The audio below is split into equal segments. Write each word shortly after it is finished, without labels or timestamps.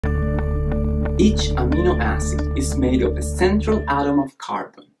Each amino acid is made of a central atom of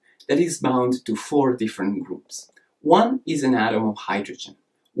carbon that is bound to 4 different groups. One is an atom of hydrogen.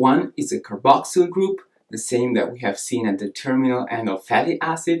 One is a carboxyl group, the same that we have seen at the terminal end of fatty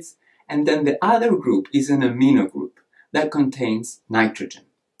acids. And then the other group is an amino group that contains nitrogen.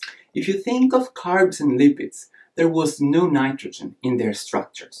 If you think of carbs and lipids, there was no nitrogen in their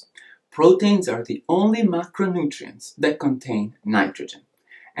structures. Proteins are the only macronutrients that contain nitrogen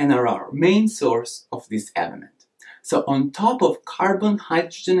and are our main source of this element. So on top of carbon,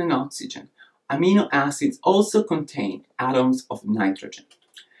 hydrogen, and oxygen, amino acids also contain atoms of nitrogen.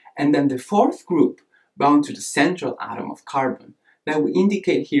 And then the fourth group, bound to the central atom of carbon, that we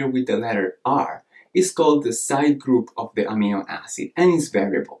indicate here with the letter R, is called the side group of the amino acid and is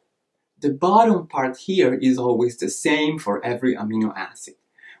variable. The bottom part here is always the same for every amino acid,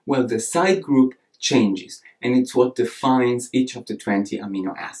 while the side group changes, and it's what defines each of the 20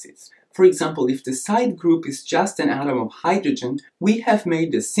 amino acids. For example, if the side group is just an atom of hydrogen, we have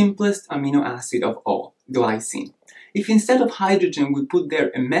made the simplest amino acid of all, glycine. If instead of hydrogen we put there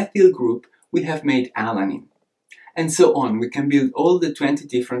a methyl group, we have made alanine. And so on. We can build all the 20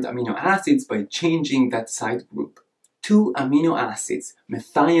 different amino acids by changing that side group. 2 amino acids,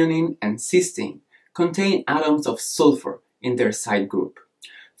 methionine and cysteine, contain atoms of sulfur in their side group.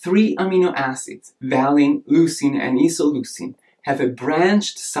 3 amino acids, valine, leucine, and isoleucine, have a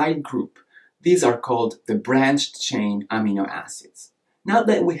branched side group. These are called the branched chain amino acids. Now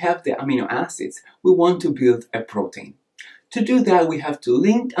that we have the amino acids, we want to build a protein. To do that, we have to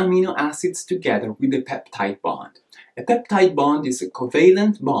link amino acids together with a peptide bond. A peptide bond is a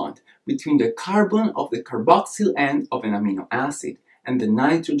covalent bond between the carbon of the carboxyl end of an amino acid and the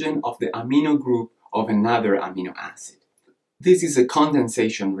nitrogen of the amino group of another amino acid. This is a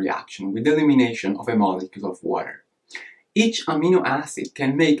condensation reaction with elimination of a molecule of water. Each amino acid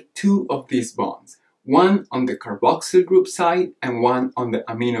can make 2 of these bonds, one on the carboxyl group side and one on the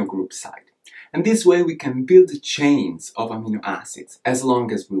amino group side. And this way we can build chains of amino acids as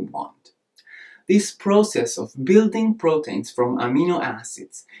long as we want. This process of building proteins from amino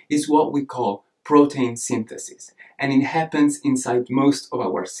acids is what we call protein synthesis, and it happens inside most of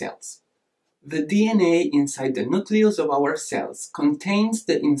our cells. The DNA inside the nucleus of our cells contains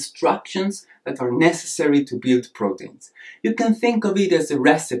the instructions that are necessary to build proteins. You can think of it as a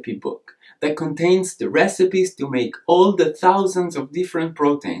recipe book that contains the recipes to make all the thousands of different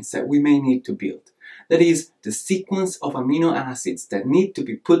proteins that we may need to build. That is, the sequence of amino acids that need to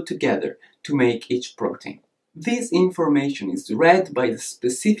be put together to make each protein. This information is read by the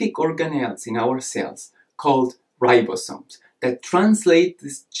specific organelles in our cells called ribosomes that translate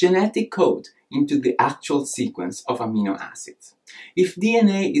this genetic code into the actual sequence of amino acids. If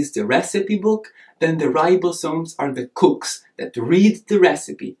DNA is the recipe book, then the ribosomes are the cooks that read the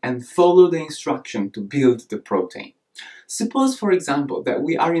recipe and follow the instruction to build the protein. Suppose, for example, that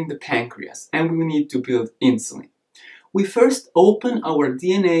we are in the pancreas and we need to build insulin. We first open our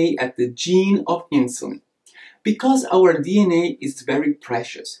DNA at the gene of insulin. Because our DNA is very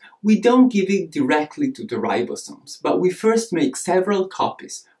precious, we don't give it directly to the ribosomes, but we first make several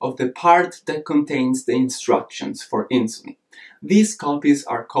copies of the part that contains the instructions for insulin. These copies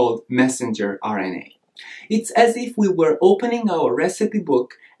are called messenger RNA. It's as if we were opening our recipe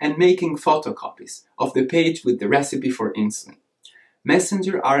book and making photocopies of the page with the recipe for insulin.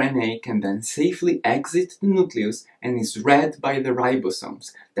 Messenger RNA can then safely exit the nucleus and is read by the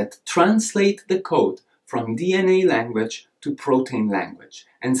ribosomes that translate the code from DNA language to protein language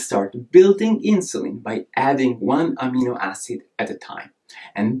and start building insulin by adding 1 amino acid at a time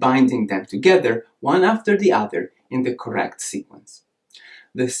and binding them together one after the other in the correct sequence.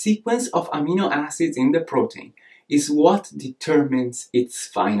 The sequence of amino acids in the protein is what determines its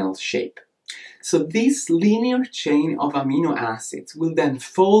final shape. So this linear chain of amino acids will then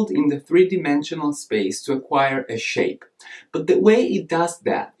fold in the 3-dimensional space to acquire a shape. But the way it does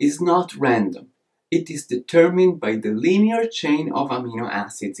that is not random. It is determined by the linear chain of amino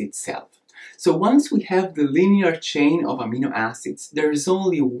acids itself. So once we have the linear chain of amino acids, there is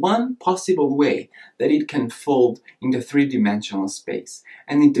only one possible way that it can fold in the 3-dimensional space.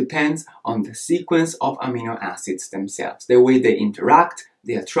 And it depends on the sequence of amino acids themselves, the way they interact,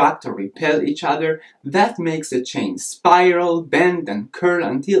 they attract or repel each other. That makes the chain spiral, bend, and curl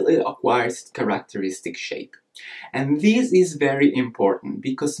until it acquires its characteristic shape. And this is very important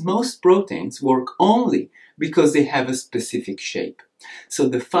because most proteins work only because they have a specific shape. So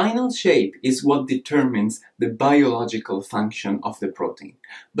the final shape is what determines the biological function of the protein.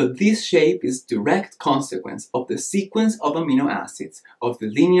 But this shape is direct consequence of the sequence of amino acids of the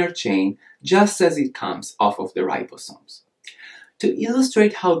linear chain just as it comes off of the ribosomes. To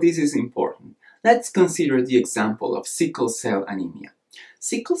illustrate how this is important, Let's consider the example of sickle cell anemia.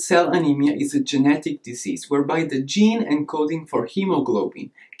 Sickle cell anemia is a genetic disease whereby the gene encoding for hemoglobin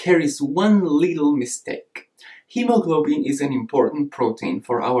carries one little mistake. Hemoglobin is an important protein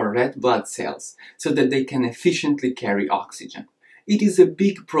for our red blood cells so that they can efficiently carry oxygen. It is a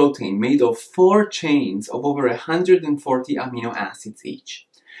big protein made of 4 chains of over 140 amino acids each.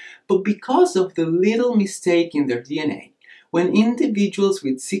 But because of the little mistake in their DNA, when individuals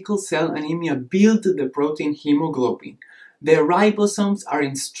with sickle cell anemia build the protein hemoglobin, their ribosomes are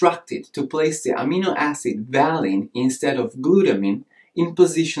instructed to place the amino acid valine instead of glutamine in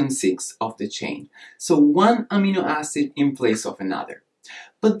position 6 of the chain, so one amino acid in place of another.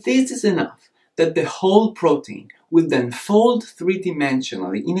 But this is enough that the whole protein will then fold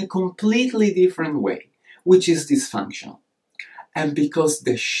three-dimensionally in a completely different way, which is dysfunctional. And because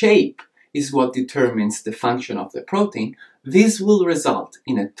the shape is what determines the function of the protein, this will result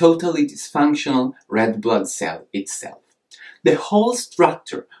in a totally dysfunctional red blood cell itself. The whole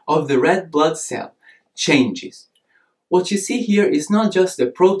structure of the red blood cell changes. What you see here is not just the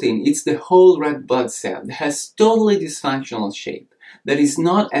protein, it's the whole red blood cell that has totally dysfunctional shape, that is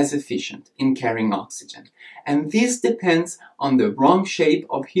not as efficient in carrying oxygen. And this depends on the wrong shape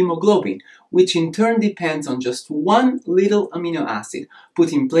of hemoglobin, which in turn depends on just one little amino acid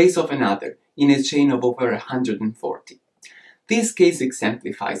put in place of another in a chain of over 140. This case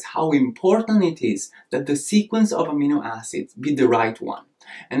exemplifies how important it is that the sequence of amino acids be the right one,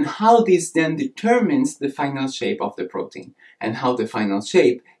 and how this then determines the final shape of the protein, and how the final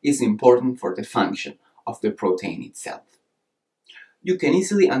shape is important for the function of the protein itself. You can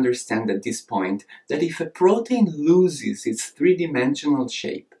easily understand at this point that if a protein loses its three-dimensional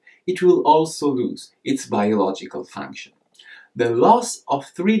shape, it will also lose its biological function. The loss of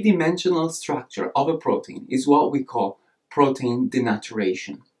three-dimensional structure of a protein is what we call protein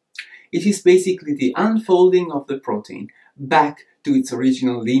denaturation. It is basically the unfolding of the protein back to its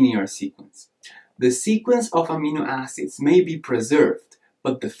original linear sequence. The sequence of amino acids may be preserved,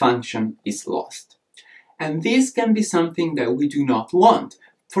 but the function is lost. And this can be something that we do not want.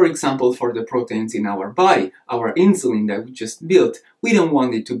 For example, for the proteins in our body, our insulin that we just built, we don't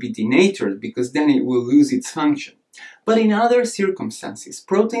want it to be denatured because then it will lose its function. But in other circumstances,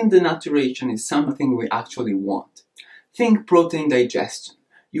 protein denaturation is something we actually want. Think protein digestion.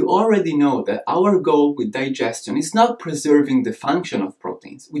 You already know that our goal with digestion is not preserving the function of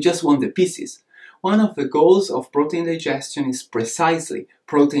proteins, we just want the pieces. One of the goals of protein digestion is precisely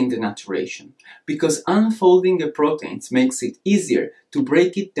protein denaturation, because unfolding the proteins makes it easier to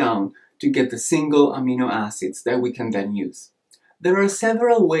break it down to get the single amino acids that we can then use. There are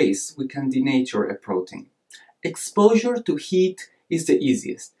several ways we can denature a protein. Exposure to heat is the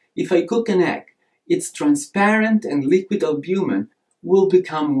easiest. If I cook an egg, its transparent and liquid albumin will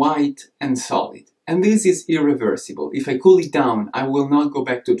become white and solid. And this is irreversible. If I cool it down, I will not go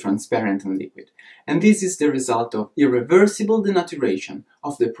back to transparent and liquid. And this is the result of irreversible denaturation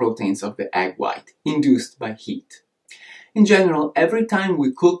of the proteins of the egg white, induced by heat. In general, every time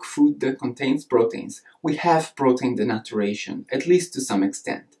we cook food that contains proteins, we have protein denaturation, at least to some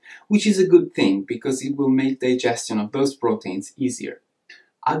extent, which is a good thing because it will make digestion of those proteins easier.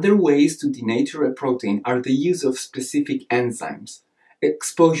 Other ways to denature a protein are the use of specific enzymes,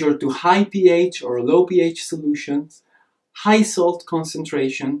 exposure to high pH or low pH solutions, high salt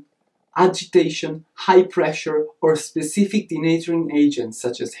concentration, agitation, high pressure, or specific denaturing agents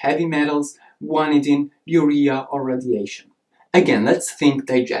such as heavy metals, guanidine, urea, or radiation. Again, let's think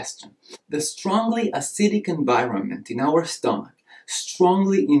digestion. The strongly acidic environment in our stomach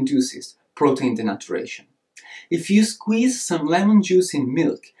strongly induces protein denaturation. If you squeeze some lemon juice in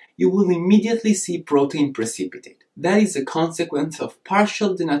milk, you will immediately see protein precipitate. That is a consequence of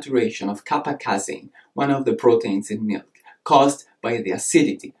partial denaturation of kappa-casein, one of the proteins in milk, caused by the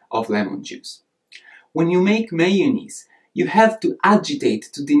acidity of lemon juice. When you make mayonnaise, you have to agitate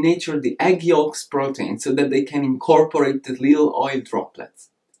to denature the egg yolk's protein so that they can incorporate the little oil droplets.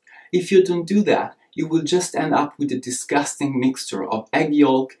 If you don't do that, you will just end up with a disgusting mixture of egg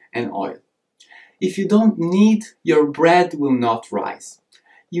yolk and oil. If you don't knead, your bread will not rise.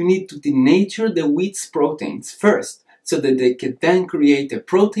 You need to denature the wheat's proteins first so that they can then create a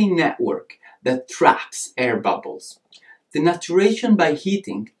protein network that traps air bubbles. Denaturation by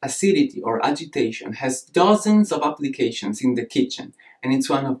heating, acidity, or agitation has dozens of applications in the kitchen, and it's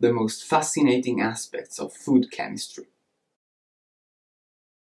one of the most fascinating aspects of food chemistry.